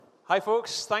Hi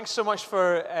folks, thanks so much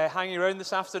for hanging around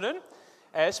this afternoon.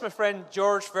 This is my friend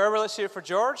George Verwer. Let's hear it for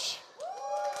George.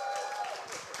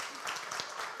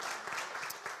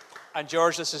 And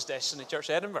George, this is Destiny Church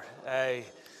Edinburgh.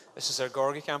 This is our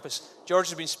Gorgie campus. George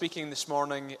has been speaking this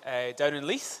morning down in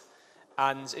Leith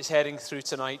and is heading through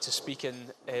tonight to speak in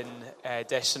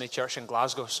Destiny Church in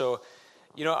Glasgow. So,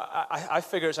 you know, I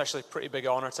figure it's actually a pretty big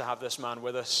honour to have this man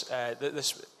with us.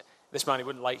 This man,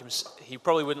 he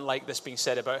probably wouldn't like this being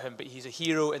said about him, but he's a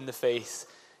hero in the faith.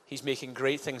 He's making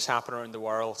great things happen around the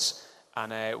world,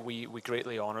 and we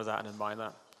greatly honour that and admire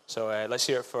that. So let's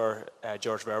hear it for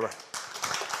George Verwer.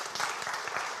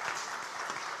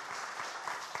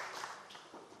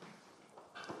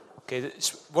 Okay,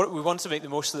 we want to make the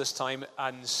most of this time,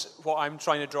 and what I'm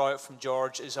trying to draw out from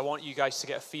George is I want you guys to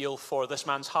get a feel for this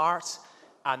man's heart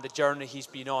and the journey he's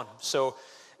been on. So,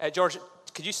 George,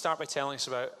 could you start by telling us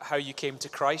about how you came to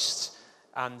Christ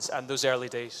and those early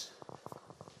days?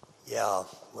 Yeah,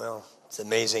 well, it's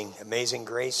amazing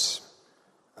grace.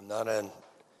 I'm not a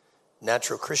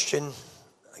natural Christian.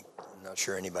 I'm not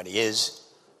sure anybody is.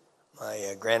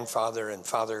 My grandfather and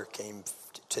father came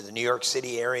to the New York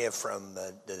City area from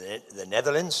the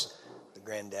Netherlands. The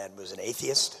granddad was an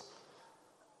atheist.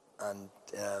 And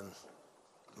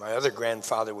my other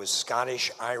grandfather was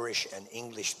Scottish, Irish, and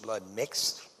English blood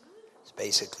mixed. It's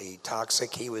basically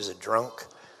toxic. He was a drunk.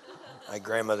 My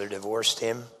grandmother divorced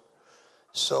him.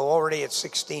 So already at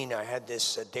 16, I had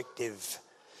this addictive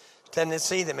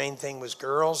tendency. The main thing was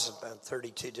girls, about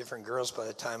 32 different girls by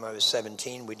the time I was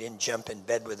 17. We didn't jump in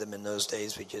bed with them in those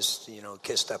days. We just,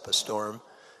 kissed up a storm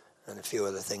and a few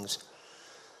other things.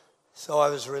 So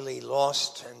I was really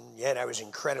lost, and yet I was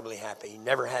incredibly happy.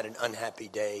 Never had an unhappy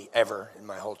day ever in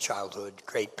my whole childhood.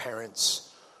 Great parents.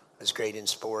 I was great in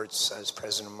sports. I was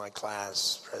president of my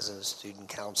class, president of student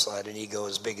council. I had an ego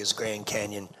as big as Grand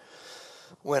Canyon.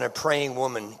 When a praying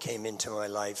woman came into my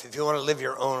life, if you want to live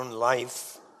your own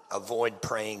life, avoid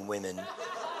praying women.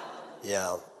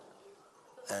 Yeah.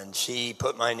 And she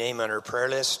put my name on her prayer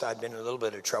list. I'd been in a little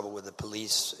bit of trouble with the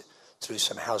police through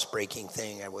some housebreaking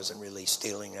thing. I wasn't really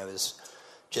stealing. I was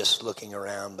just looking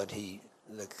around, but the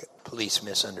police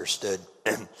misunderstood.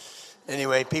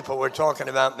 Anyway, people were talking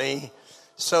about me.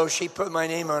 So she put my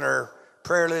name on her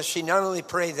prayer list. She not only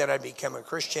prayed that I become a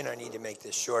Christian, I need to make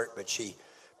this short, but she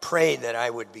prayed that I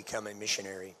would become a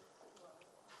missionary.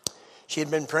 She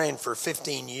had been praying for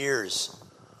 15 years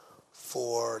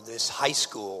for this high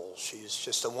school. She's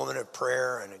just a woman of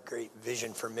prayer and a great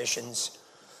vision for missions,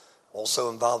 also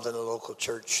involved in a local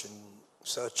church. And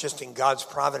so it's just in God's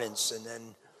providence. And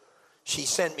then she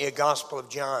sent me a Gospel of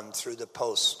John through the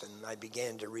post, and I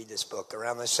began to read this book.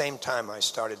 Around the same time, I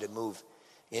started to move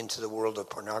into the world of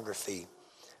pornography.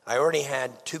 I already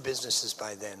had 2 businesses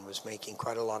by then, was making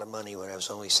quite a lot of money when I was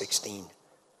only 16.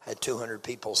 Had 200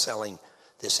 people selling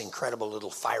this incredible little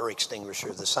fire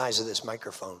extinguisher the size of this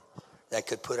microphone that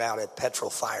could put out a petrol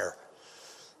fire.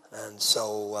 And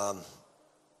so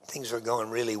things were going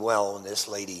really well when this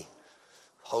lady,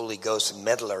 Holy Ghost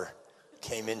meddler,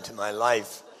 came into my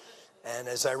life. And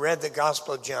as I read the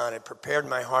Gospel of John, it prepared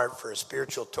my heart for a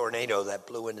spiritual tornado that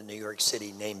blew into New York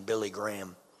City named Billy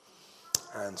Graham.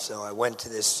 And so I went to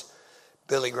this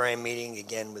Billy Graham meeting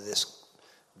again with this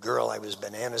girl I was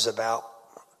bananas about.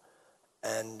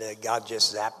 And God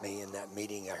just zapped me in that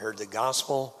meeting. I heard the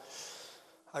gospel.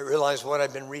 I realized what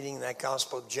I'd been reading in that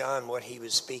Gospel of John, what he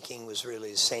was speaking was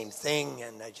really the same thing.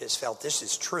 And I just felt this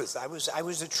is truth. I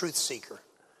was a truth seeker.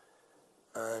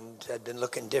 And I'd been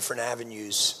looking different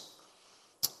avenues.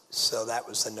 So that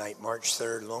was the night, March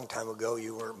 3rd, a long time ago.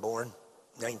 You weren't born.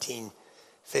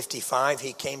 1955,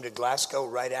 he came to Glasgow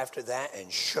right after that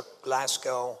and shook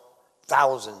Glasgow.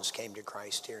 Thousands came to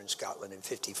Christ here in Scotland in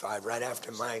 55, right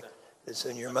after it's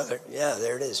in your mother. Yeah,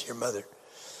 there it is, your mother.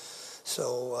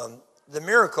 So the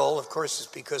miracle, of course, is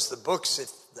because the books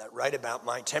that write about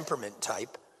my temperament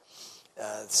type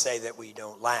say that we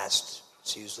don't last.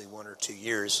 It's usually 1 or 2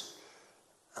 years.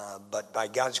 But by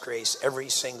God's grace, every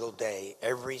single day,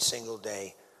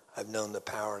 I've known the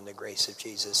power and the grace of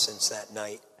Jesus since that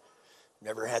night.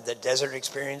 Never had the desert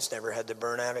experience, never had the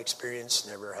burnout experience,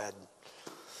 never had...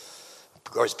 Of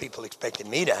course, people expected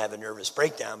me to have a nervous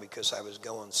breakdown because I was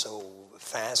going so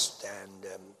fast, and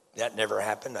that never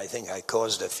happened. I think I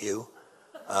caused a few,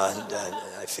 and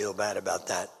I feel bad about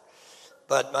that.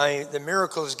 But the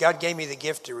miracle is God gave me the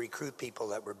gift to recruit people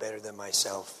that were better than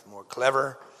myself, more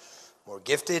clever, more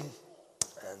gifted,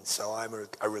 and so I'm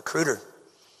a recruiter.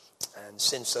 And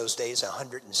since those days,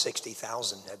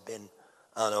 160,000 have been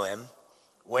on OM.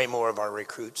 Way more of our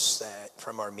recruits that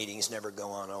from our meetings never go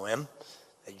on OM.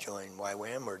 They join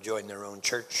YWAM or join their own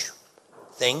church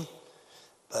thing.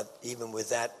 But even with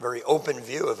that very open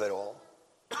view of it all,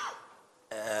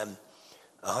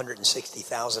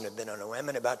 160,000 have been on OM,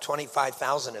 and about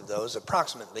 25,000 of those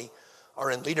approximately are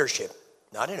in leadership,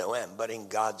 not in OM, but in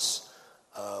God's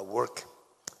work.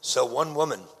 So one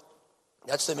woman,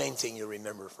 that's the main thing you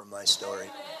remember from my story.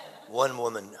 One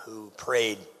woman who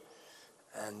prayed,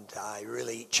 and I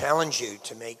really challenge you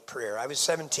to make prayer. I was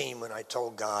 17 when I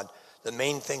told God, the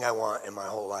main thing I want in my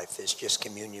whole life is just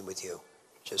communion with you,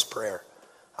 just prayer.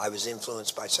 I was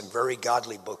influenced by some very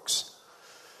godly books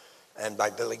and by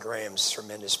Billy Graham's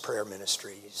tremendous prayer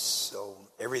ministries. So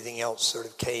everything else sort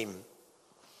of came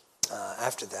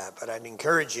after that. But I'd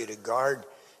encourage you to guard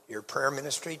your prayer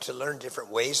ministry, to learn different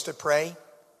ways to pray.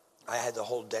 I had the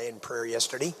whole day in prayer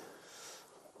yesterday,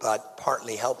 but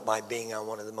partly helped by being on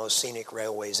one of the most scenic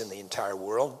railways in the entire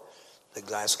world, the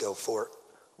Glasgow-Fort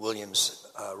Williams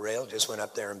rail. Just went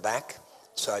up there and back.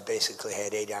 So I basically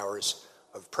had 8 hours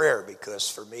of prayer, because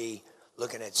for me,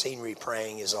 looking at scenery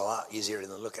praying is a lot easier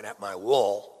than looking at my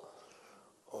wall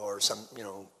or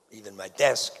even my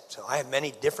desk. So I have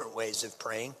many different ways of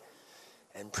praying,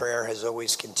 and prayer has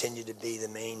always continued to be the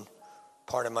main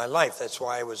part of my life. That's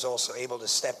why I was also able to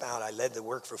step out. I led the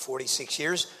work for 46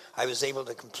 years. I was able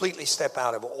to completely step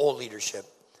out of all leadership,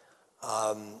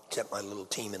 except my little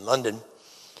team in London,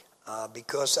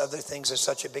 because other things are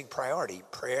such a big priority.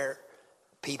 Prayer,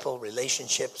 people,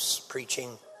 relationships,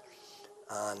 preaching.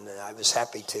 And I was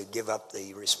happy to give up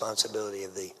the responsibility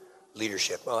of the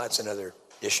leadership. Well, that's another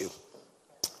issue.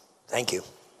 Thank you.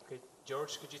 Okay,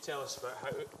 George, could you tell us about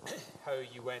how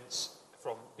you went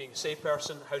from being a saved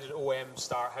person? How did OM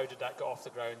start? How did that get off the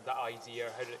ground, that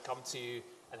idea? How did it come to you?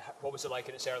 And what was it like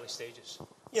in its early stages?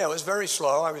 Yeah, it was very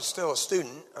slow. I was still a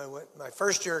student. My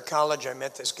first year of college, I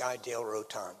met this guy, Dale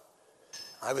Roton.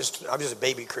 I was a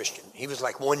baby Christian. He was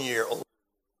like 1 year old.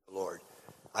 Lord.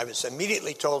 I was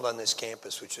immediately told on this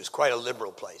campus, which was quite a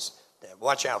liberal place, that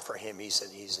watch out for him. He said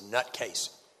he's a nutcase.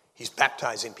 He's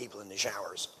baptizing people in the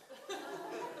showers.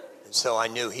 And so I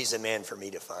knew he's a man for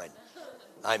me to find.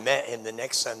 I met him the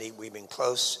next Sunday. We've been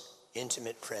close,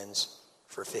 intimate friends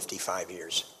for 55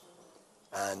 years.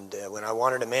 And when I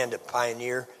wanted a man to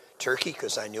pioneer Turkey,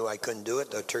 because I knew I couldn't do it,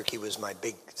 though Turkey was my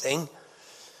big thing,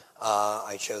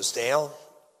 I chose Dale.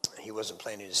 He wasn't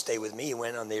planning to stay with me. He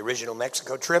went on the original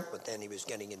Mexico trip, but then he was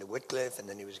getting into Wycliffe, and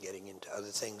then he was getting into other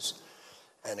things.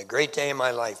 And a great day in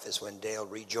my life is when Dale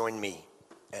rejoined me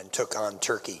and took on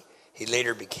Turkey. He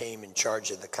later became in charge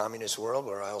of the communist world,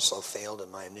 where I also failed in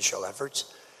my initial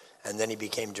efforts. And then he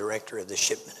became director of the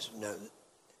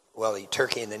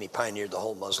Turkey, and then he pioneered the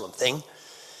whole Muslim thing.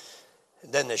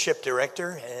 And then the ship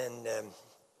director, and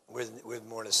we're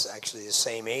more or less actually the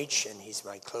same age, and he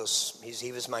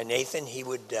was my Nathan. He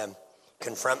would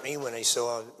confront me when he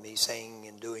saw me saying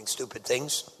and doing stupid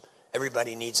things.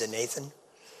 Everybody needs a Nathan.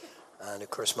 And of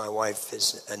course, my wife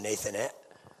is a Nathanette.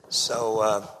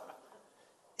 So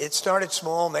it started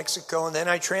small, Mexico, and then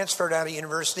I transferred out of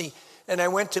university, and I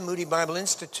went to Moody Bible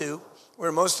Institute,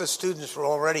 where most of the students were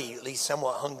already at least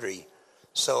somewhat hungry.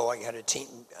 So I had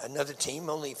another team,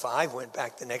 only 5, went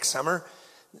back the next summer.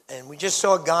 And we just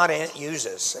saw God use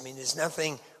us. I mean, there's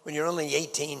nothing, when you're only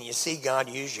 18, you see God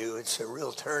use you, it's a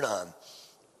real turn on.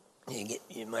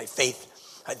 My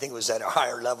faith, I think, was at a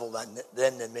higher level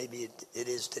then than maybe it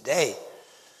is today.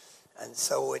 And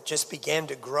so it just began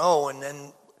to grow. And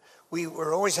then we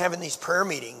were always having these prayer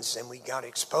meetings, and we got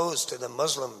exposed to the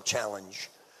Muslim challenge.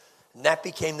 And that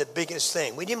became the biggest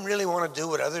thing. We didn't really want to do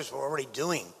what others were already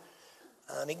doing.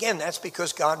 And again, that's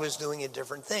because God was doing a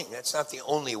different thing. That's not the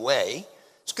only way.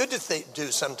 It's good to do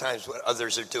sometimes what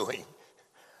others are doing.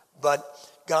 But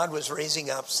God was raising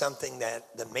up something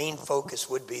that the main focus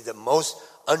would be the most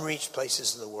unreached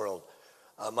places in the world.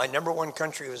 My number 1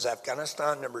 country was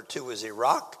Afghanistan. Number 2 was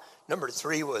Iraq. Number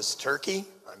 3 was Turkey.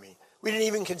 I mean, we didn't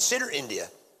even consider India.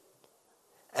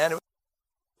 And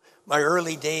my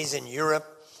early days in Europe,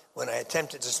 when I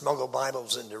attempted to smuggle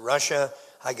Bibles into Russia,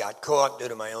 I got caught due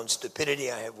to my own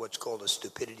stupidity. I have what's called a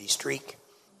stupidity streak.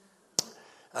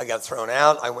 I got thrown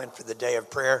out. I went for the day of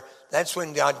prayer. That's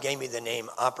when God gave me the name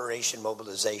Operation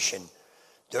Mobilization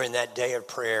during that day of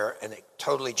prayer, and it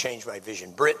totally changed my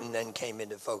vision. Britain then came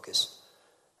into focus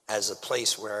as a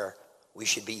place where we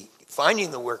should be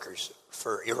finding the workers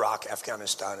for Iraq,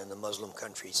 Afghanistan, and the Muslim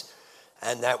countries,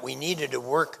 and that we needed to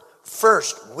work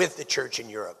first with the church in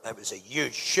Europe. That was a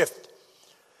huge shift.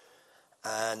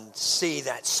 And see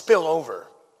that spill over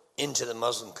into the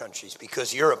Muslim countries,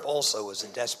 because Europe also was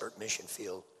a desperate mission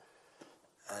field.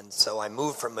 And so I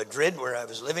moved from Madrid, where I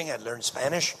was living, I'd learned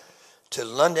Spanish, to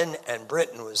London, and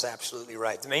Britain was absolutely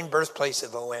right. The main birthplace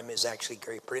of OM is actually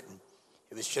Great Britain.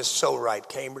 It was just so right.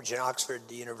 Cambridge and Oxford,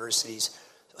 the universities,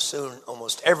 Soon,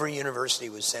 almost every university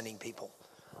was sending people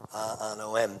on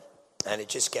OM. And it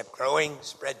just kept growing,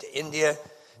 spread to India,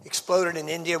 exploded in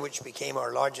India, which became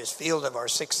our largest field. Of our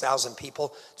 6,000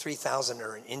 people, 3,000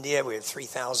 are in India. We have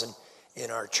 3,000 in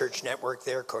our church network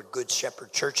there called Good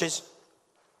Shepherd Churches.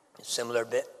 A similar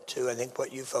bit to, I think,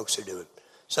 what you folks are doing.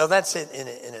 So that's it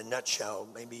in a nutshell.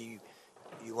 Maybe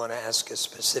you want to ask a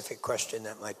specific question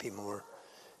that might be more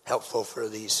helpful for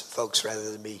these folks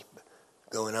rather than me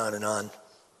going on and on.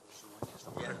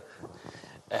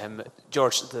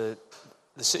 George, the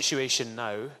situation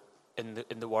now in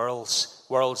the world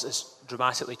is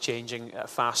dramatically changing at a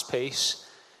fast pace.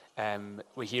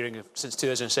 We're hearing since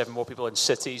 2007 more people in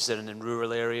cities than in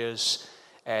rural areas.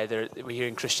 We're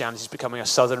hearing Christianity is becoming a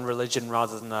southern religion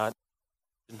rather than a...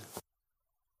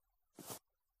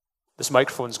 This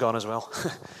microphone's gone as well.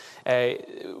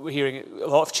 We're hearing a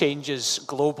lot of changes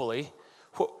globally.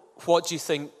 What do you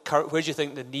think? Where do you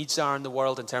think the needs are in the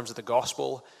world in terms of the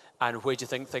gospel, and where do you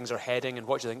think things are heading, and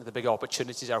what do you think the big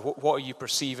opportunities are? What are you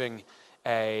perceiving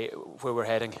where we're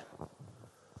heading?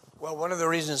 Well, one of the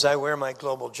reasons I wear my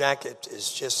global jacket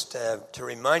is just to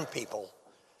remind people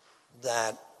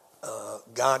that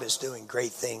God is doing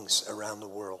great things around the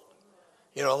world.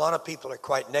 You know, a lot of people are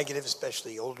quite negative,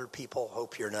 especially older people.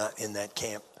 Hope you're not in that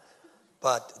camp.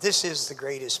 But this is the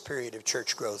greatest period of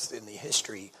church growth in the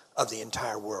history of the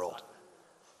entire world.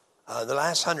 The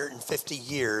last 150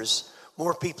 years,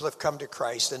 more people have come to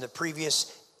Christ than the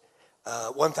previous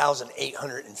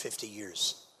 1,850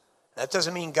 years. That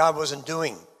doesn't mean God wasn't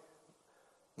doing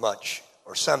much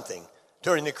or something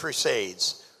during the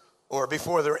Crusades or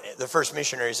before the first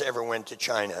missionaries ever went to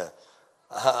China.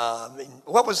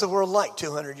 What was the world like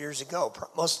 200 years ago?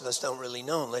 Most of us don't really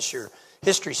know unless you're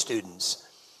history students.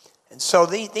 And so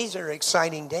these are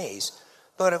exciting days.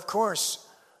 But of course,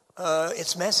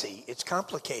 it's messy, it's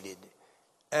complicated.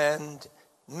 And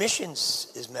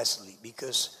missions is messy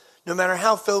because no matter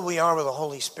how filled we are with the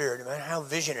Holy Spirit, no matter how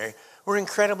visionary, we're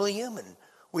incredibly human.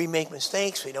 We make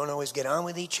mistakes, we don't always get on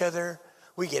with each other,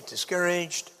 we get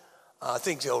discouraged,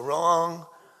 things go wrong.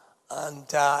 And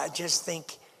I just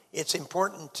think it's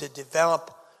important to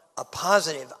develop a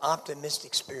positive,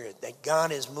 optimistic spirit that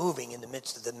God is moving in the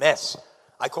midst of the mess.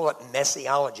 I call it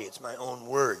messiology. It's my own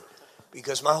word.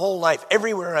 Because my whole life,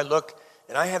 everywhere I look,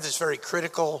 and I have this very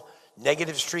critical,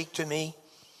 negative streak to me,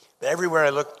 but everywhere I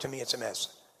look, to me, it's a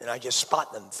mess. And I just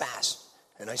spot them fast.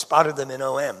 And I spotted them in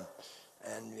OM.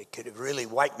 And it could have really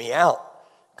wiped me out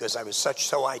because I was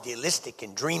so idealistic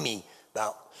and dreamy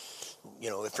about,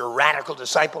 if you're radical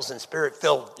disciples and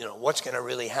spirit-filled, what's going to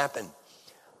really happen?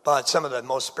 But some of the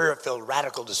most spirit-filled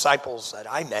radical disciples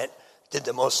that I met did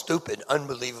the most stupid,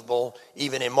 unbelievable,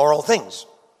 even immoral things.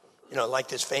 Like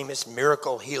this famous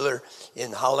miracle healer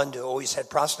in Holland who always had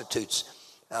prostitutes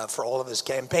for all of his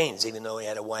campaigns, even though he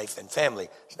had a wife and family.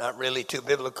 It's not really too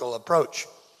biblical approach.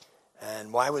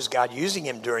 And why was God using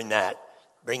him during that,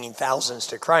 bringing thousands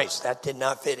to Christ? That did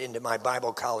not fit into my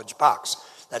Bible college box.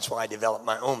 That's why I developed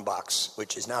my own box,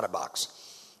 which is not a box,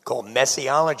 called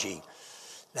messiology,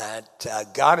 that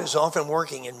God is often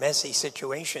working in messy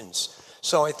situations.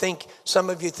 So I think some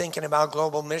of you thinking about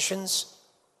global missions,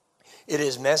 it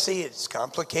is messy, it's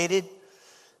complicated,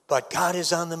 but God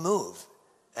is on the move.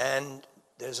 And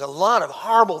there's a lot of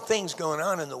horrible things going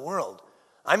on in the world.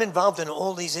 I'm involved in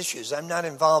all these issues. I'm not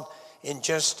involved in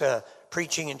just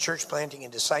preaching and church planting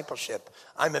and discipleship.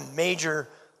 I'm a major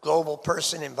global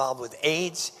person involved with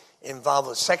AIDS, involved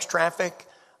with sex traffic.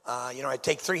 I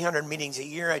take 300 meetings a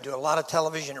year. I do a lot of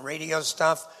television and radio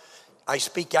stuff. I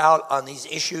speak out on these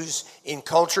issues in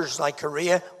cultures like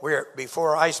Korea, where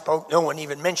before I spoke, no one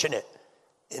even mentioned it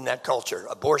in that culture.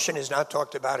 Abortion is not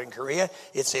talked about in Korea.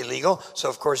 It's illegal, so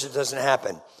of course it doesn't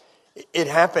happen. It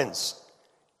happens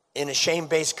in a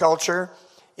shame-based culture.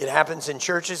 It happens in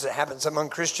churches. It happens among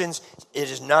Christians. It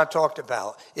is not talked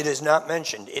about. It is not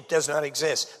mentioned. It does not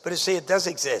exist. But it does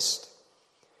exist.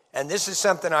 And this is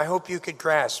something I hope you could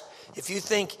grasp. If you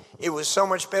think it was so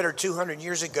much better 200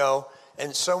 years ago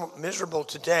and so miserable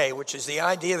today, which is the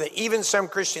idea that even some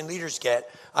Christian leaders get,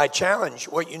 I challenge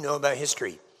what you know about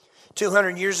history.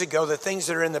 200 years ago, the things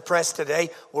that are in the press today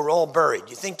were all buried.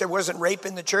 You think there wasn't rape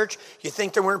in the church? You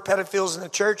think there weren't pedophiles in the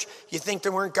church? You think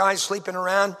there weren't guys sleeping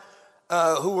around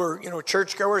who were,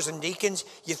 churchgoers and deacons?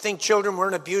 You think children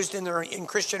weren't abused in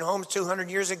Christian homes 200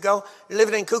 years ago? You're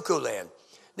living in cuckoo land.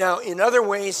 Now, in other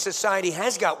ways, society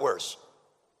has got worse.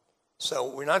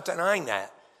 So we're not denying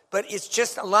that. But it's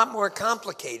just a lot more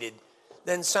complicated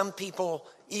than some people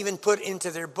even put into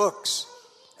their books.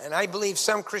 And I believe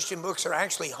some Christian books are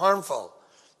actually harmful.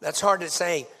 That's hard to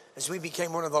say as we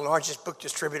became one of the largest book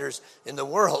distributors in the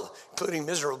world, including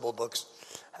miserable books.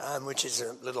 which is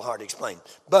a little hard to explain.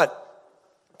 But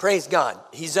praise God,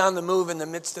 he's on the move in the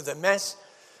midst of the mess.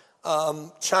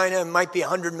 China might be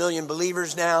 100 million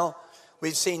believers now.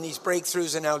 We've seen these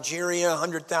breakthroughs in Algeria,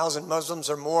 100,000 Muslims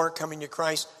or more coming to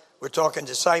Christ. We're talking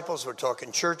disciples, we're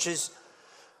talking churches.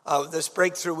 This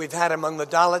breakthrough we've had among the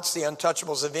Dalits, the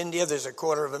untouchables of India, there's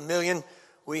 250,000.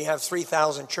 We have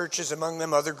 3,000 churches among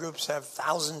them. Other groups have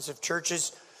thousands of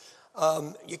churches.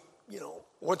 You know,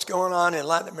 what's going on in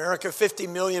Latin America? 50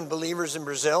 million believers in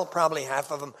Brazil. Probably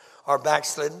half of them are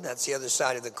backslidden. That's the other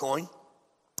side of the coin.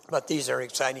 But these are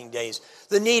exciting days.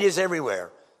 The need is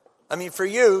everywhere. I mean, for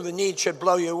you, the need should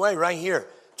blow you away right here.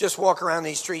 Just walk around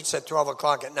these streets at 12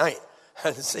 o'clock at night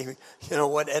and see, you know,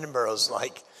 what Edinburgh's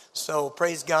like. So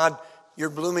praise God, you're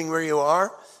blooming where you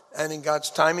are. And in God's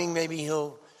timing, maybe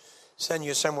he'll send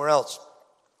you somewhere else.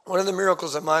 One of the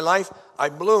miracles of my life, I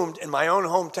bloomed in my own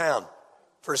hometown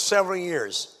for several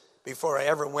years before I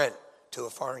ever went to a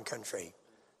foreign country.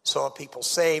 Saw people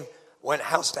saved, went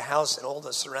house to house in all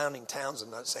the surrounding towns. I'm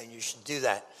not saying you should do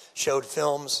that. Showed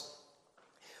films.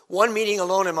 One meeting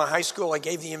alone in my high school, I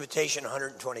gave the invitation.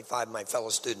 125 of my fellow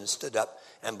students stood up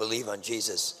and believed on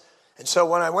Jesus. And so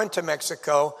when I went to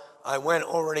Mexico, I went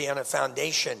already on a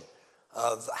foundation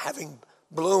of having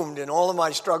bloomed in all of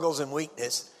my struggles and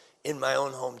weakness in my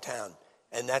own hometown.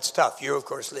 And that's tough. You're, of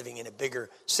course, living in a bigger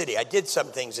city. I did some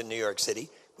things in New York City,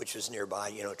 which was nearby,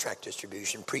 you know, tract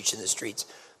distribution, preach in the streets.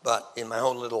 But in my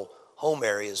own little home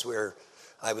areas where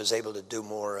I was able to do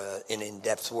more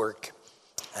in-depth work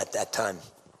at that time.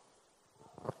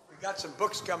 We've got some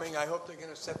books coming. I hope they're going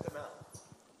to set them out.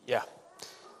 Yeah.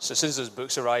 So as soon as those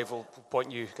books arrive, we'll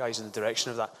point you guys in the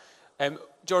direction of that.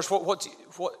 George,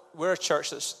 we're a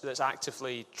church that's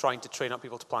actively trying to train up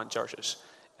people to plant churches.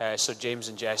 So James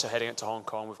and Jess are heading out to Hong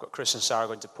Kong. We've got Chris and Sarah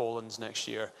going to Poland next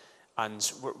year.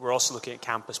 And we're also looking at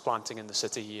campus planting in the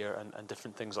city here and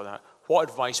different things like that. What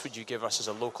advice would you give us as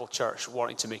a local church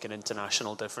wanting to make an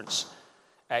international difference,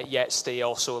 yet stay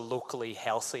also locally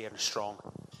healthy and strong?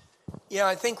 Yeah,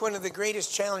 I think one of the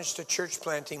greatest challenges to church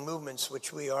planting movements,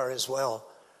 which we are as well,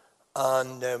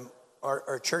 on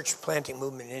our church planting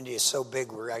movement in India is so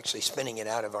big, we're actually spinning it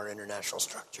out of our international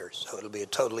structure. So it'll be a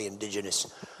totally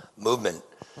indigenous movement.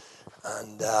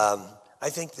 And I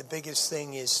think the biggest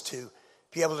thing is to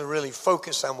be able to really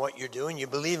focus on what you're doing. You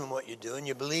believe in what you're doing.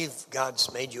 You believe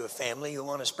God's made you a family. You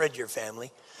want to spread your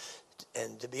family.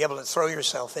 And to be able to throw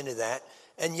yourself into that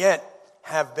and yet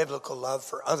have biblical love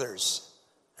for others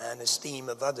and esteem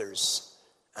of others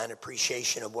and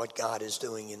appreciation of what God is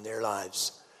doing in their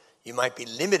lives. You might be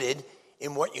limited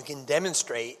in what you can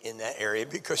demonstrate in that area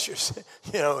because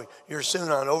you're soon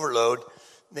on overload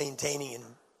maintaining and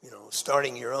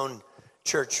starting your own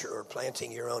church or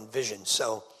planting your own vision.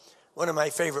 So one of my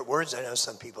favorite words, I know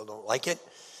some people don't like it,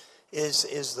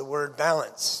 is the word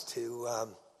balance. To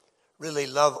really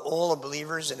love all the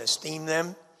believers and esteem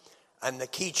them. And the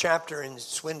key chapter in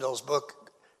Swindoll's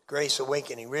book, Grace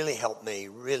Awakening, really helped me.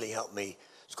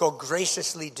 It's called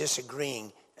Graciously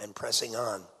Disagreeing and Pressing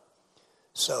On.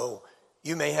 So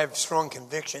you may have strong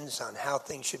convictions on how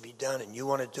things should be done and you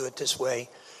want to do it this way.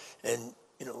 And,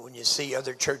 when you see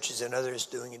other churches and others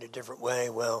doing it a different way,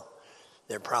 well,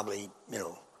 they're probably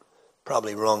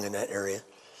wrong in that area.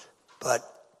 But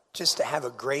just to have a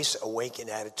grace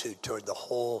awakened attitude toward the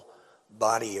whole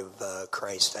body of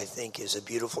Christ, I think is a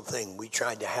beautiful thing. We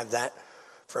tried to have that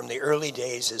from the early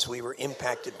days as we were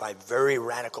impacted by very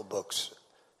radical books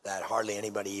that hardly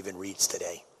anybody even reads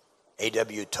today.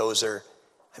 A.W. Tozer,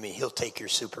 he'll take your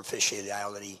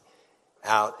superficiality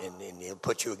out and he'll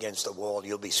put you against the wall.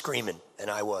 You'll be screaming,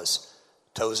 and I was.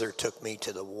 Tozer took me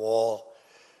to the wall,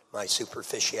 my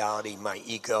superficiality, my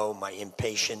ego, my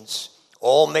impatience,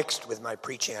 all mixed with my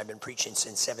preaching. I've been preaching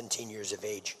since 17 years of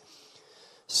age.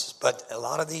 But a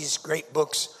lot of these great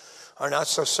books are not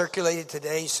so circulated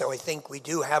today, so I think we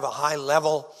do have a high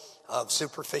level of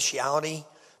superficiality,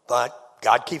 but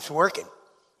God keeps working.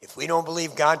 If we don't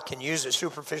believe God can use a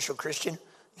superficial Christian,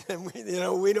 then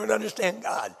we don't understand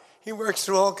God. He works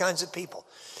through all kinds of people.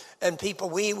 And people,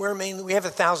 we have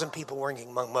 1,000 people working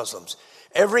among Muslims.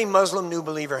 Every Muslim new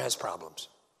believer has problems.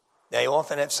 They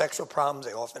often have sexual problems.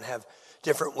 They often have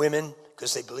different women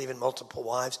because they believe in multiple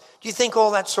wives. Do you think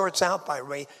all that sorts out by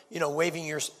waving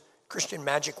your Christian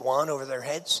magic wand over their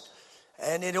heads?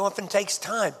 And it often takes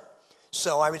time.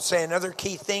 So I would say another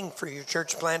key thing for your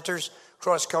church planters,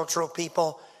 cross-cultural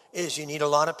people, is you need a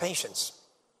lot of patience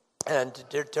and to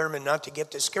determine not to get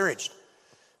discouraged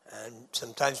and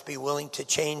sometimes be willing to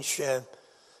change your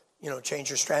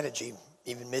strategy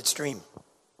even midstream.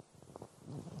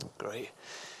 Great.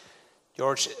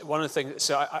 George, one of the things,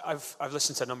 so I've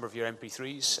listened to a number of your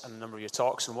MP3s and a number of your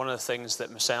talks, and one of the things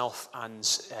that myself and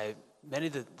many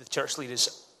of the church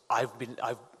leaders I've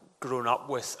grown up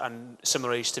with, and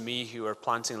similar age to me, who are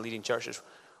planting and leading churches,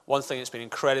 one thing that's been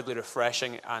incredibly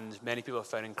refreshing and many people have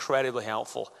found incredibly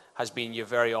helpful has been your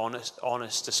very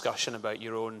honest discussion about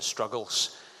your own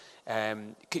struggles.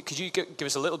 Could you give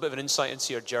us a little bit of an insight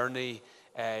into your journey,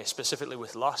 specifically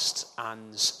with lust,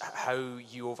 and how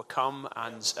you overcome,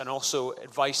 and also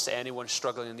advice to anyone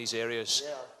struggling in these areas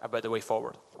about the way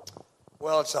forward?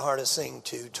 Well, it's the hardest thing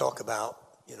to talk about.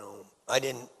 I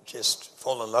didn't just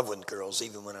fall in love with girls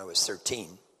even when I was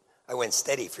 13. I went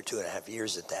steady for 2.5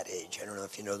 years at that age. I don't know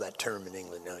if you know that term in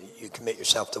England. Now, you commit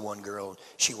yourself to one girl, and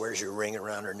she wears your ring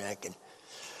around her neck, and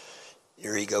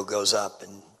your ego goes up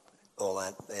and all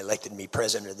that. They elected me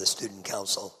president of the student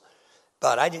council.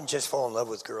 But I didn't just fall in love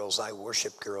with girls. I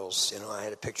worshiped girls. I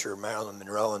had a picture of Marilyn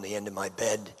Monroe on the end of my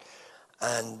bed.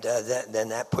 And then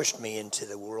that pushed me into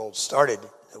the world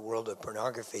of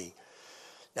pornography.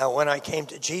 Now, when I came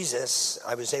to Jesus,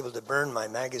 I was able to burn my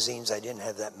magazines. I didn't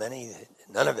have that many.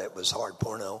 None of it was hard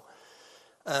porno.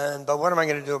 But what am I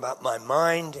going to do about my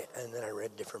mind? And then I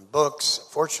read different books.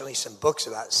 Fortunately, some books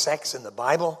about sex in the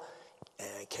Bible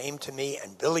came to me.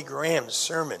 And Billy Graham's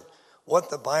sermon, What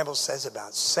the Bible Says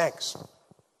About Sex.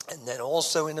 And then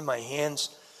also into my hands,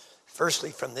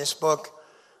 firstly from this book,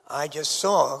 I just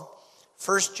saw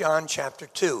 1 John chapter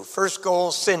 2. First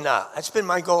goal, sin not. That's been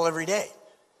my goal every day.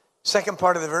 Second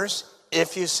part of the verse,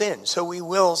 if you sin. So we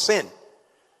will sin.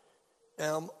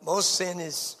 Now, most sin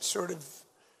is sort of,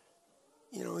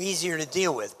 easier to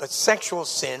deal with. But sexual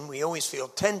sin, we always feel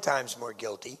 10 times more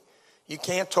guilty. You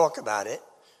can't talk about it.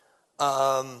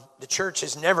 The church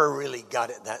has never really got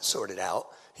that sorted out,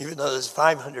 even though there's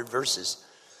 500 verses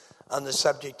on the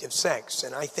subject of sex.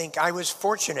 And I think I was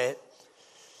fortunate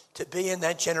to be in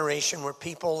that generation where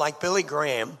people like Billy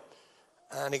Graham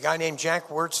and a guy named Jack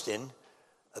Wurtston,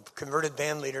 a converted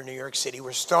band leader in New York City,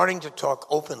 were starting to talk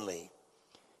openly.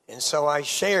 And so I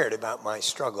shared about my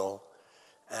struggle,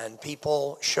 and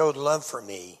people showed love for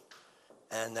me.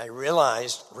 And I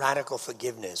realized radical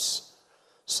forgiveness,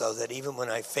 so that even when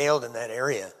I failed in that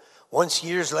area, once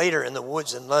years later in the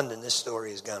woods in London, this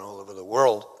story has gone all over the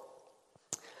world.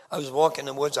 I was walking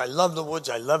in the woods. I love the woods.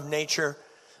 I love nature.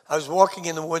 I was walking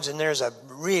in the woods, and there's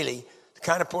the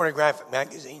kind of pornographic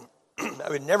magazine I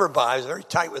would never buy. I was very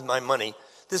tight with my money.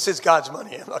 This is God's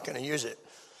money. I'm not going to use it.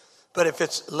 But if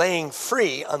it's laying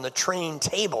free on the train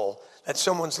table that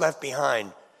someone's left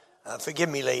behind, forgive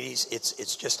me, ladies,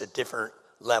 it's just a different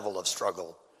level of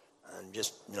struggle. And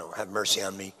just, have mercy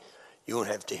on me. You won't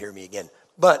have to hear me again.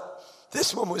 But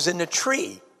this one was in a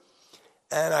tree.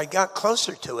 And I got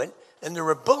closer to it, and there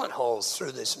were bullet holes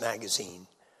through this magazine.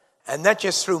 And that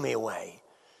just threw me away.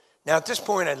 Now, at this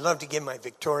point, I'd love to give my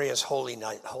victorious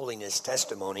holiness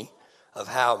testimony of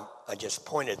how I just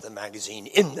pointed at the magazine,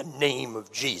 in the name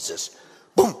of Jesus.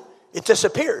 Boom! It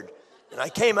disappeared. And I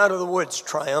came out of the woods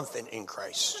triumphant in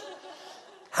Christ.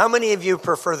 How many of you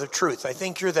prefer the truth? I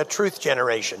think you're the truth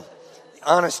generation, the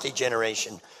honesty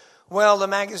generation. Well, the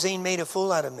magazine made a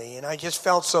fool out of me, and I just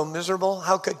felt so miserable.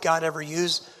 How could God ever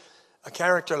use a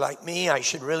character like me? I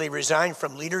should really resign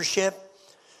from leadership.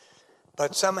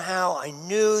 But somehow I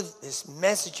knew this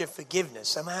message of forgiveness.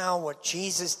 Somehow what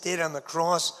Jesus did on the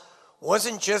cross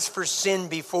wasn't just for sin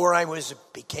before I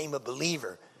became a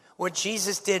believer. What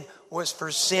Jesus did was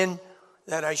for sin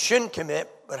that I shouldn't commit,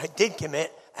 but I did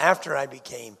commit after I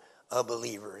became a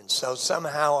believer. And so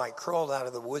somehow I crawled out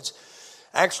of the woods,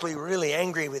 actually really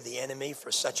angry with the enemy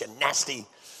for such a nasty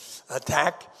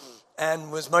attack,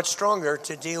 and was much stronger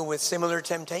to deal with similar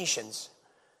temptations.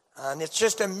 And it's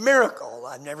just a miracle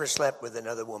I've never slept with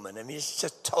another woman. I mean, it's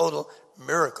just a total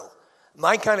miracle.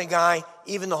 My kind of guy,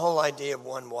 even the whole idea of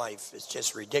one wife is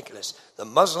just ridiculous. The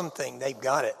Muslim thing, they've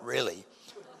got it, really.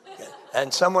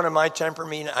 And someone of my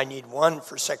temperament, I need one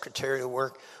for secretarial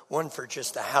work, one for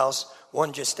just the house,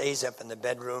 one just stays up in the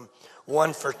bedroom,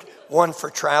 one for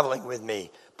traveling with me.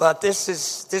 But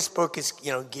this book is,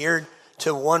 geared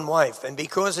to one wife. And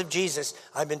because of Jesus,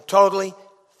 I've been totally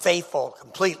faithful,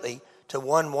 completely, to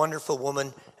one wonderful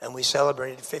woman, and we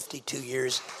celebrated 52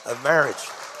 years of marriage.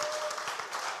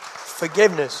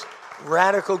 Forgiveness,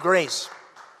 radical grace.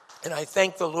 And I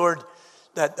thank the Lord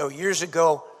that though years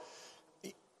ago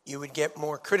you would get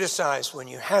more criticized when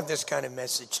you have this kind of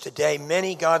message, today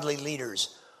many godly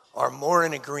leaders are more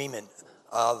in agreement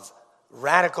of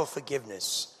radical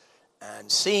forgiveness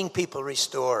and seeing people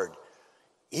restored,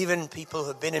 even people who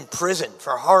have been in prison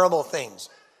for horrible things.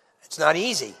 It's not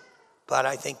easy, but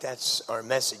I think that's our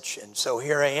message. And so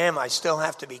here I am. I still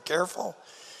have to be careful.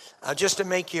 Just to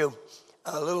make you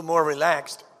a little more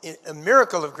relaxed. A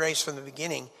miracle of grace from the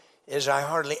beginning is I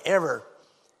hardly ever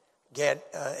get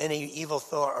any evil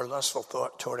thought or lustful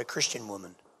thought toward a Christian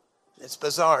woman. It's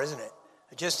bizarre, isn't it?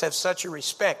 I just have such a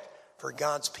respect for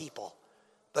God's people.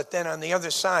 But then on the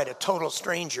other side, a total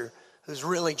stranger who's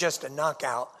really just a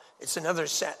knockout, it's another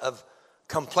set of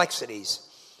complexities.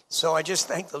 So I just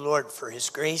thank the Lord for his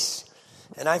grace.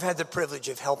 And I've had the privilege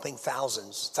of helping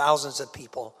thousands of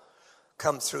people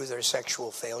come through their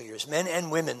sexual failures, men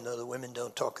and women, though the women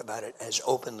don't talk about it as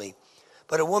openly.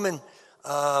 But a woman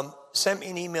sent me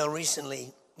an email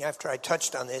recently after I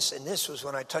touched on this, and this was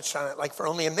when I touched on it like for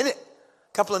only a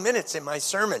couple of minutes in my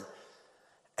sermon.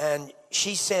 And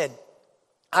she said,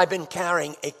 I've been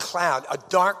carrying a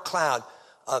dark cloud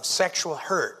of sexual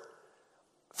hurt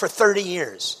for 30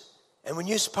 years. And when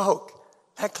you spoke,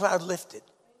 that cloud lifted.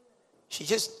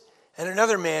 And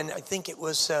another man, I think it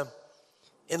was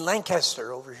in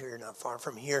Lancaster over here, not far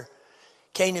from here,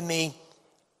 came to me.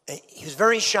 He was a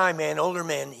very shy man, older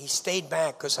man. He stayed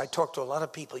back because I talked to a lot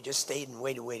of people. He just stayed and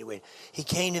waited. He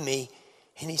came to me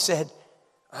and he said,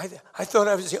 I thought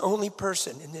I was the only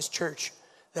person in this church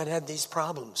that had these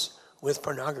problems with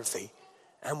pornography.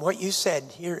 And what you said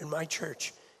here in my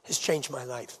church has changed my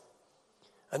life.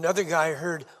 Another guy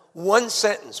heard one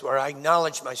sentence where I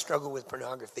acknowledged my struggle with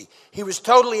pornography. He was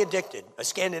totally addicted, a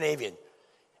Scandinavian,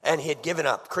 and he had given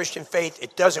up. Christian faith,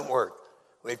 it doesn't work.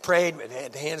 We prayed, we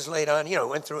had hands laid on,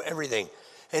 went through everything.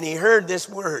 And he heard this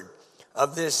word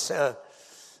of this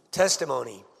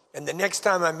testimony. And the next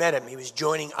time I met him, he was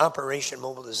joining Operation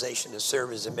Mobilization to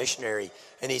serve as a missionary.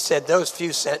 And he said those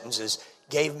few sentences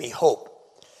gave me hope.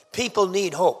 People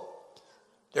need hope.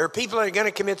 There are people that are going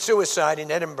to commit suicide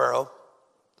in Edinburgh,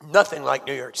 nothing like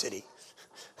New York City.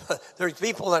 There's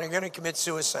people that are going to commit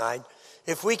suicide.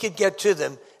 If we could get to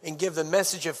them and give the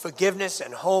message of forgiveness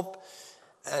and hope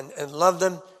and love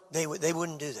them, they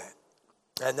wouldn't do that.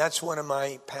 And that's one of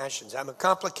my passions. I'm a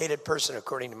complicated person,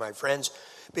 according to my friends,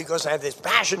 because I have this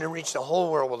passion to reach the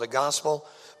whole world with the gospel.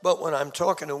 But when I'm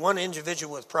talking to one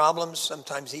individual with problems,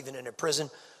 sometimes even in a prison,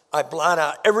 I blot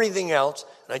out everything else,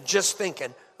 and I'm just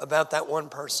thinking about that one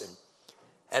person.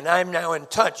 And I'm now in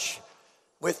touch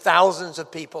with thousands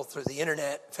of people through the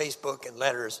internet, Facebook, and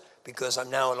letters, because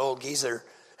I'm now an old geezer.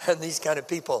 And these kind of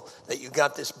people that you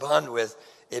got this bond with,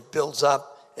 it builds up.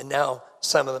 And now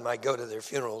some of them, I go to their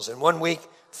funerals. In 1 week,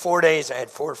 4 days, I had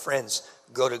 4 friends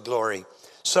go to glory.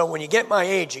 So when you get my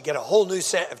age, you get a whole new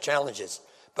set of challenges.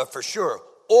 But for sure,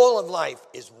 all of life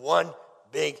is one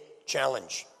big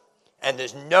challenge. And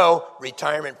there's no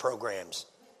retirement programs.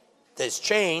 There's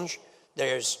change.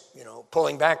 There's,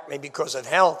 pulling back maybe because of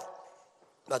health.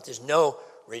 But there's no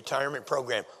retirement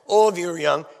program. All of you are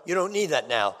young. You don't need that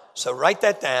now. So write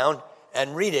that down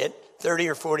and read it 30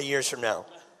 or 40 years from now.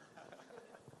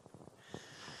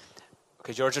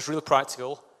 Okay, George, it's real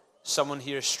practical. Someone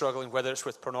here is struggling, whether it's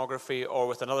with pornography or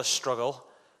with another struggle.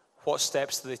 What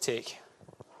steps do they take?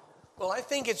 Well, I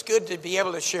think it's good to be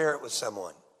able to share it with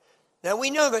someone. Now,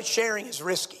 we know that sharing is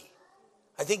risky.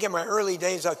 I think in my early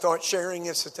days, I thought sharing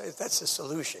that's the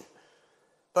solution.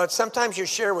 But sometimes you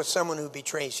share with someone who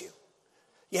betrays you.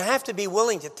 You have to be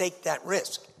willing to take that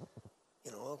risk.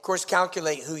 Of course,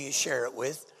 calculate who you share it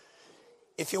with.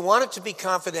 If you want it to be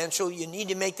confidential, you need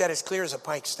to make that as clear as a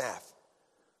pike staff.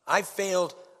 I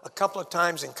failed a couple of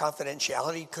times in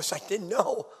confidentiality because I didn't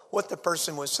know what the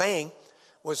person was saying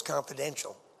was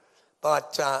confidential.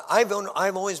 But I've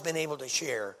always been able to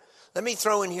share. Let me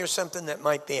throw in here something that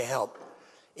might be a help.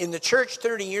 In the church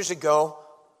 30 years ago,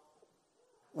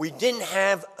 we didn't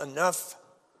have enough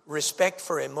respect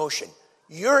for emotion.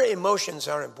 Your emotions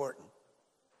are important.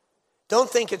 Don't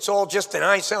think it's all just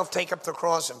deny self, take up the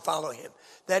cross, and follow him.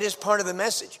 That is part of the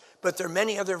message. But there are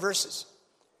many other verses.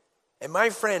 And my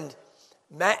friend,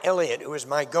 Matt Elliott, who is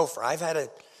my gopher, I've had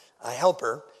a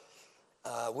helper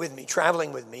with me,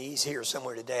 traveling with me. He's here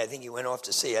somewhere today. I think he went off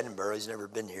to see Edinburgh. He's never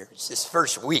been here. It's his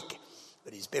first week,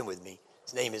 but he's been with me.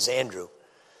 His name is Andrew.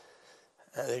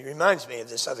 He reminds me of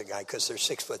this other guy because they're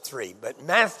 6'3". But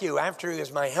Matthew, after he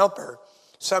was my helper,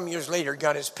 some years later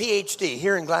got his PhD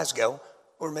here in Glasgow,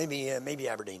 or maybe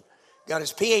Aberdeen. Got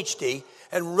his PhD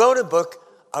and wrote a book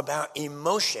about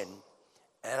emotion.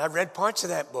 And I've read parts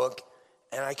of that book,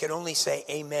 and I can only say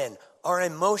amen. Our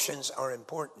emotions are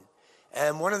important.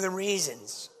 And one of the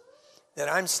reasons that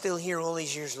I'm still here all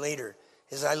these years later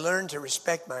is I learned to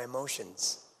respect my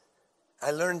emotions.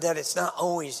 I learned that it's not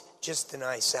always just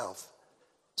deny self.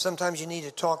 Sometimes you need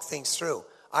to talk things through.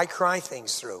 I cry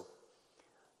things through.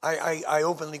 I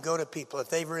openly go to people if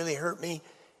they've really hurt me,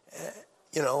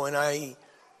 and I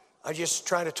just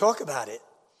try to talk about it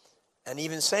and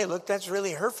even say, look, that's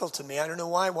really hurtful to me. I don't know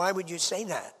why. Why would you say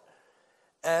that?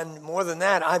 And more than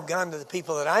that, I've gone to the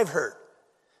people that I've hurt.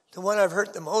 The one I've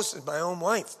hurt the most is my own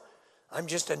wife. I'm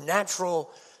just a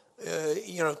natural,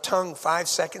 tongue 5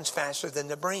 seconds faster than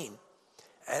the brain.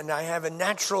 And I have a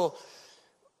natural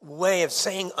way of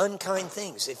saying unkind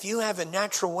things. If you have a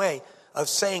natural way of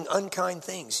saying unkind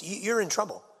things, you're in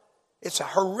trouble. It's a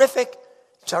horrific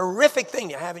thing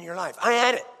to have in your life. I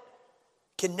had it.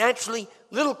 Can naturally,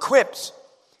 little quips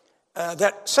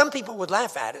that some people would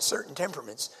laugh at certain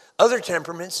temperaments. Other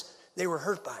temperaments, they were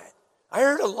hurt by it. I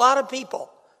hurt a lot of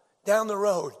people down the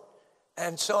road.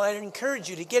 And so I'd encourage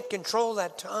you to get control of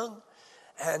that tongue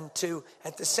and to,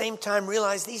 at the same time,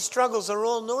 realize these struggles are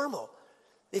all normal.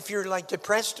 If you're like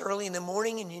depressed early in the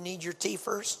morning and you need your tea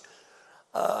first,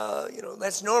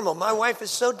 that's normal. My wife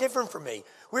is so different from me.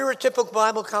 We were a typical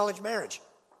Bible college marriage.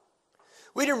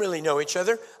 We didn't really know each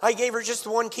other. I gave her just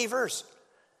one key verse.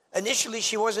 Initially,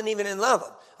 she wasn't even in love.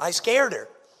 I scared her.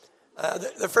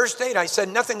 The first date, I said,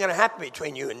 nothing going to happen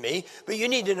between you and me, but you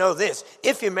need to know this.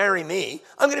 If you marry me,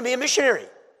 I'm going to be a missionary.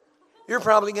 You're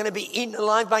probably going to be eaten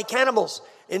alive by cannibals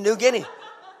in New Guinea.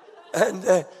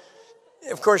 And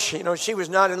of course, she was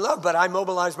not in love, but I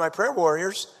mobilized my prayer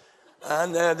warriors,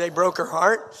 and they broke her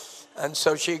heart. And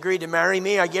so she agreed to marry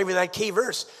me. I gave her that key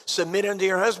verse, submit unto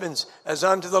your husbands as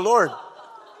unto the Lord.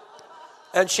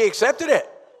 And she accepted it.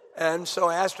 And so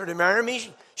I asked her to marry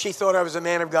me. She thought I was a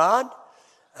man of God,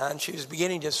 and she was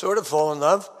beginning to sort of fall in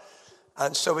love.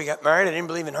 And so we got married. I didn't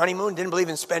believe in honeymoon, didn't believe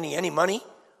in spending any money,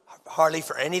 hardly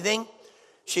for anything.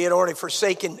 She had already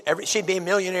forsaken she'd be a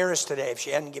millionaire today if she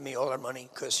hadn't given me all her money,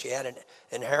 because she had an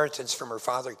inheritance from her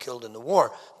father killed in the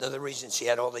war. Another reason she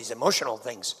had all these emotional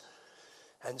things.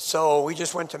 And so we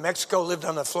just went to Mexico, lived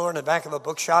on the floor in the back of a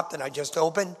bookshop that I just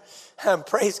opened. And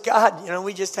praise God,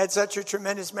 we just had such a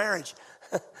tremendous marriage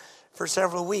for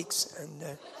several weeks.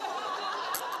 And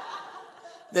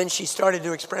then she started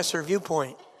to express her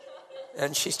viewpoint.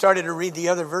 And she started to read the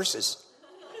other verses.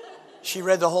 She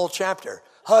read the whole chapter.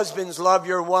 Husbands, love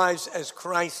your wives as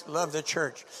Christ loved the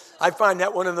church. I find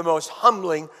that one of the most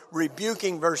humbling,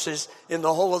 rebuking verses in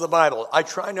the whole of the Bible. I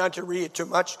try not to read it too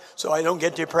much so I don't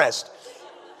get depressed.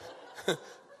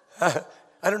 I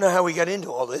don't know how we got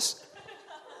into all this.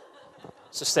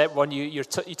 So step one, you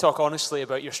talk honestly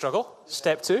about your struggle.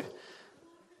 Step two?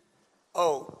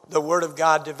 The Word of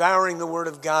God, devouring the Word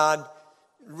of God,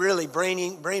 really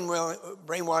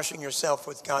brainwashing yourself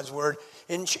with God's Word.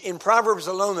 In Proverbs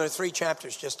alone, there are 3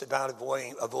 chapters just about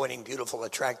avoiding beautiful,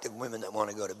 attractive women that want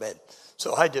to go to bed.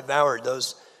 So I devoured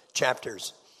those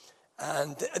chapters.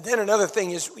 And then another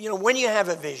thing is, when you have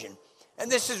a vision,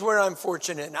 and this is where I'm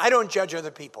fortunate, and I don't judge other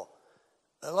people.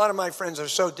 A lot of my friends are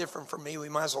so different from me, we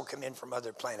might as well come in from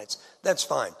other planets. That's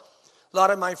fine. A lot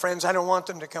of my friends, I don't want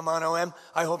them to come on OM.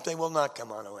 I hope they will not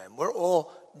come on OM. We're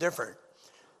all different.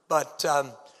 But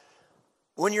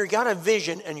when you've got a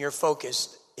vision and you're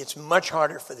focused, it's much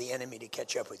harder for the enemy to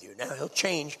catch up with you. Now, he'll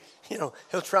change. He'll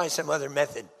try some other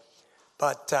method.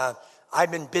 But I've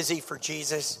been busy for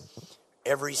Jesus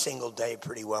every single day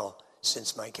pretty well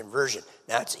since my conversion.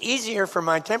 Now, it's easier for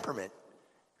my temperament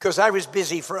because I was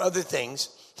busy for other things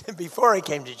before I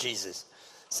came to Jesus.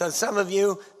 So some of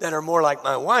you that are more like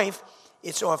my wife,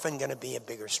 it's often going to be a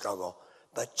bigger struggle.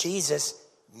 But Jesus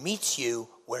meets you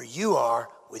where you are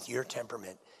with your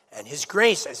temperament. And his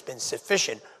grace has been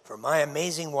sufficient for my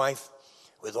amazing wife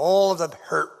with all of the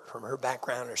hurt from her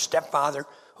background, her stepfather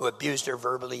who abused her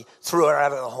verbally, threw her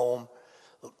out of the home,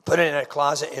 put her in a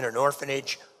closet in an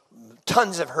orphanage,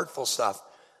 tons of hurtful stuff.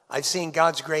 I've seen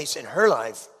God's grace in her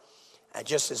life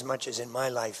just as much as in my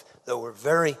life, though we're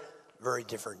very, very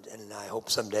different. And I hope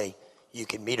someday you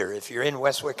can meet her. If you're in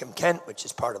West Wickham, Kent, which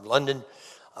is part of London,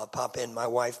 I'll pop in. My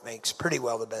wife makes pretty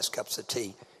well the best cups of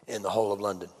tea in the whole of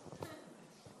London.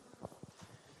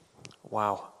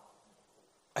 Wow.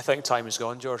 I think time is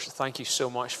gone, George. Thank you so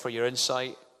much for your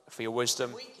insight, for your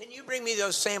wisdom. Can you bring me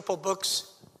those sample books?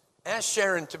 Ask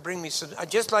Sharon to bring me some.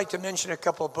 I'd just like to mention a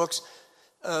couple of books.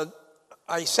 I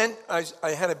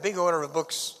had a big order of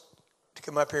books to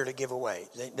come up here to give away.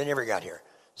 They never got here.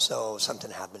 So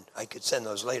something happened. I could send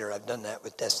those later. I've done that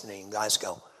with Destiny in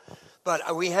Glasgow.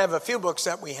 But we have a few books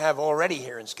that we have already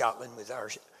here in Scotland with our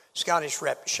Scottish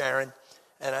rep, Sharon.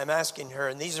 And I'm asking her,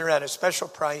 and these are at a special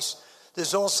price.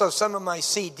 There's also some of my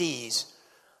CDs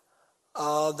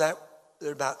that there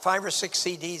are about 5 or 6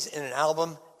 CDs in an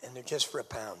album, and they're just for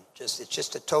 £1. It's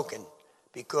just a token.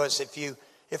 Because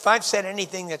if I've said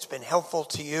anything that's been helpful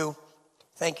to you,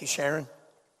 thank you, Sharon.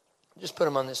 Just put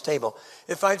them on this table.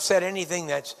 If I've said anything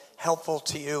that's helpful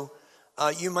to you,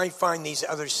 you might find these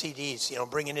other CDs,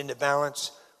 Bring It Into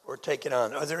Balance or Take It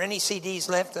On. Are there any CDs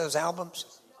left, those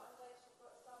albums?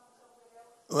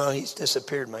 Well, he's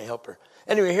disappeared, my helper.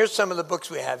 Anyway, here's some of the books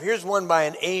we have. Here's one by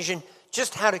an Asian,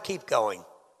 just how to keep going.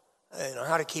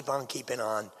 How to keep on keeping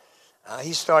on.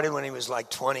 He started when he was like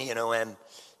 20 in OM.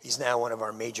 He's now one of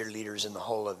our major leaders in the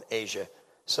whole of Asia.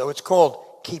 So it's called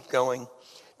Keep Going.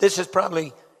 This is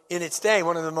probably, in its day,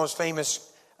 one of the most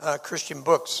famous Christian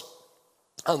books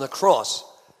on the cross,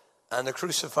 on the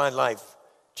crucified life.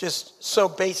 Just so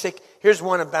basic. Here's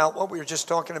one about what we were just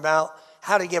talking about,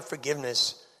 how to get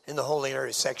forgiveness in the whole area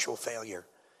of sexual failure.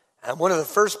 And one of the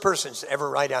first persons to ever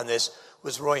write on this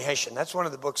was Roy Hession. That's one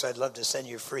of the books I'd love to send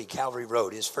you free, Calvary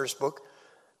Road, his first book,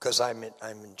 because I'm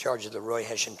in charge of the Roy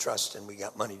Hession Trust, and we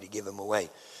got money to give him away.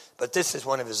 But this is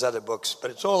one of his other books. But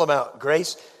it's all about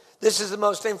grace. This is the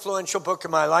most influential book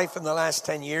of my life in the last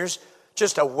 10 years.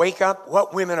 Just a wake up,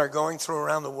 what women are going through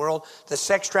around the world, the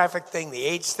sex traffic thing, the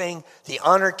AIDS thing, the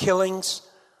honor killings.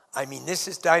 I mean, this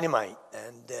is dynamite.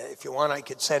 And if you want, I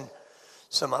could send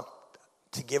some up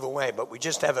to give away. But we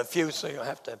just have a few, so you'll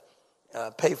have to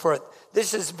pay for it.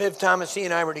 This is Viv Thomas. He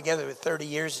and I were together for 30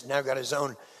 years. He's now got his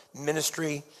own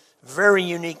ministry. Very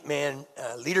unique man.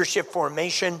 Leadership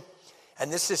formation.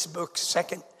 And this is his book,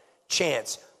 Second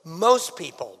Chance. Most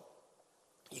people,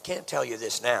 you can't tell you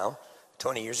this now,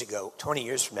 20 years ago, 20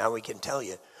 years from now, we can tell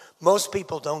you. Most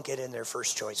people don't get in their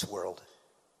first choice world.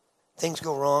 Things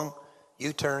go wrong,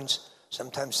 U-turns,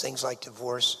 sometimes things like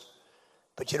divorce.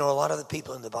 But you know, a lot of the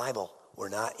people in the Bible were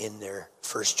not in their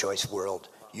first choice world.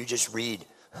 You just read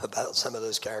about some of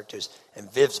those characters.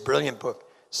 And Viv's brilliant book,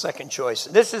 Second Choice.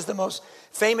 And this is the most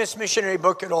famous missionary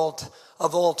book of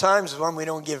all times, one we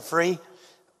don't give free,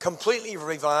 completely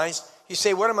revised. You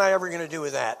say, what am I ever going to do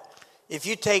with that? If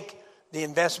you take the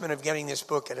investment of getting this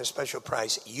book at a special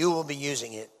price, you will be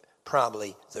using it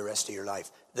probably the rest of your life.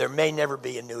 There may never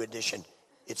be a new edition.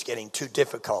 It's getting too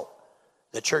difficult.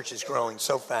 The church is growing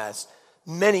so fast.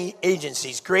 Many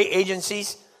agencies, great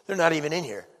agencies, they're not even in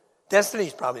here.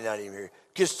 Destiny's probably not even here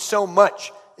because so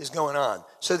much is going on.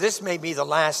 So this may be the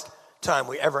last time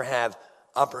we ever have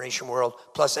Operation World,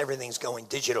 plus everything's going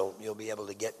digital. You'll be able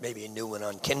to get maybe a new one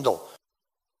on Kindle.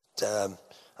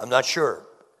 I'm not sure,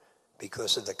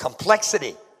 because of the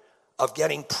complexity of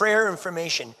getting prayer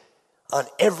information on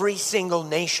every single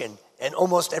nation and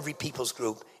almost every people's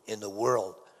group in the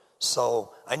world.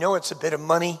 So I know it's a bit of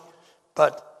money,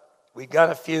 but we've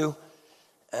got a few,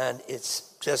 and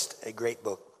it's just a great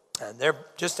book. And they're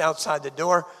just outside the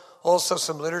door. Also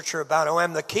some literature about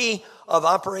OM. The key of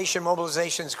Operation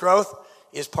Mobilization's growth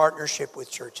is partnership with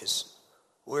churches.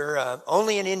 We're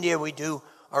only in India we do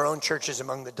our own churches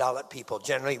among the Dalit people.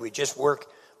 Generally, we just work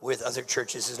with other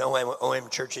churches. There's no OM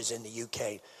churches in the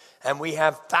UK. And we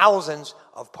have thousands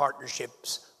of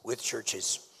partnerships with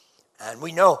churches. And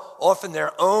we know often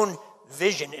their own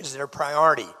vision is their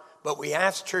priority. But we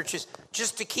ask churches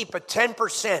just to keep a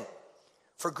 10%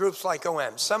 for groups like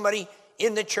OM. Somebody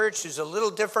in the church who's a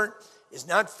little different, is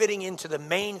not fitting into the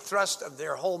main thrust of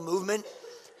their whole movement,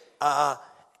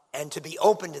 and to be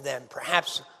open to them,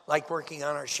 perhaps like working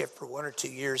on our shift for 1 or 2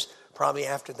 years. Probably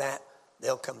after that,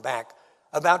 they'll come back.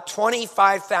 About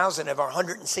 25,000 of our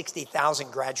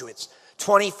 160,000 graduates,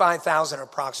 25,000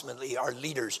 approximately, are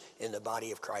leaders in the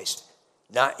body of Christ,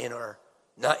 not in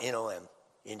OM,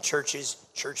 in churches,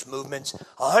 church movements.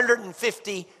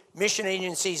 150 mission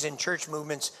agencies and church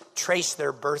movements trace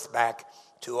their birth back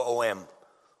to OM.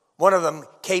 One of them,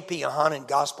 KP Yohanan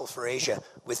Gospel for Asia,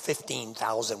 with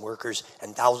 15,000 workers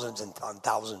and thousands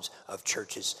of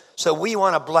churches. So we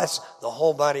want to bless the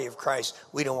whole body of Christ.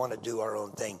 We don't want to do our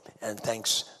own thing. And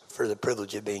thanks for the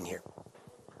privilege of being here.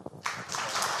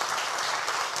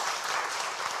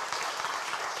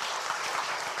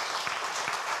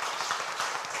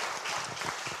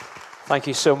 Thank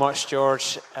you so much,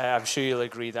 George. I'm sure you'll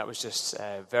agree that was just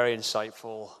very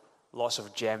insightful, lots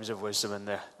of gems of wisdom in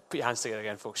there. Put your hands together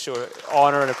again, folks. Show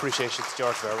honor and appreciation to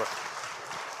George Verwer.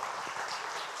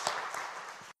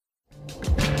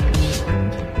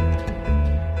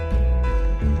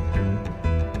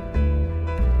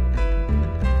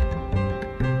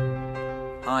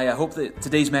 Hi, I hope that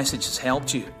today's message has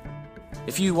helped you.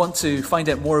 If you want to find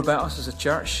out more about us as a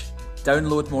church,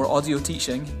 download more audio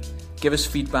teaching, give us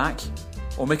feedback,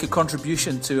 or make a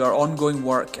contribution to our ongoing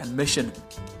work and mission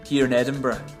here in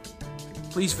Edinburgh,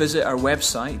 please visit our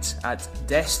website at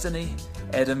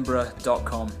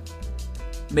destinyedinburgh.com.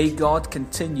 May God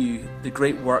continue the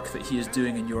great work that He is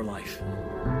doing in your life.